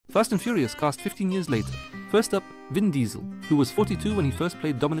Fast and Furious cast 15 years later. First up, Vin Diesel, who was 42 when he first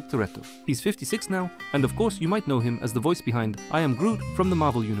played Dominic Toretto. He's 56 now, and of course you might know him as the voice behind I Am Groot from the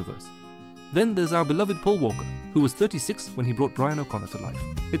Marvel Universe. Then there's our beloved Paul Walker, who was 36 when he brought Brian O'Connor to life.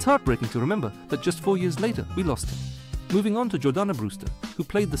 It's heartbreaking to remember that just 4 years later we lost him. Moving on to Jordana Brewster, who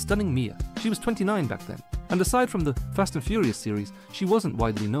played the stunning Mia. She was 29 back then, and aside from the Fast and Furious series, she wasn't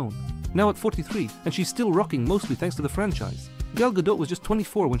widely known. Now at 43, and she's still rocking mostly thanks to the franchise. Gal Gadot was just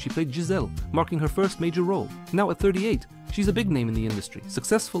 24 when she played Giselle, marking her first major role. Now at 38, she's a big name in the industry,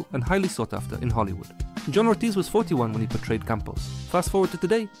 successful and highly sought after in Hollywood. John Ortiz was 41 when he portrayed Campos. Fast forward to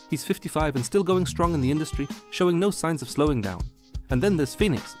today, he's 55 and still going strong in the industry, showing no signs of slowing down. And then there's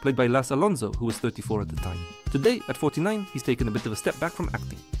Phoenix, played by Las Alonso, who was 34 at the time. Today, at 49, he's taken a bit of a step back from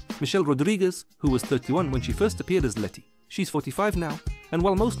acting. Michelle Rodriguez, who was 31 when she first appeared as Letty. She's 45 now, and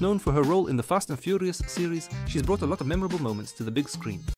while most known for her role in the Fast and Furious series, she's brought a lot of memorable moments to the big screen.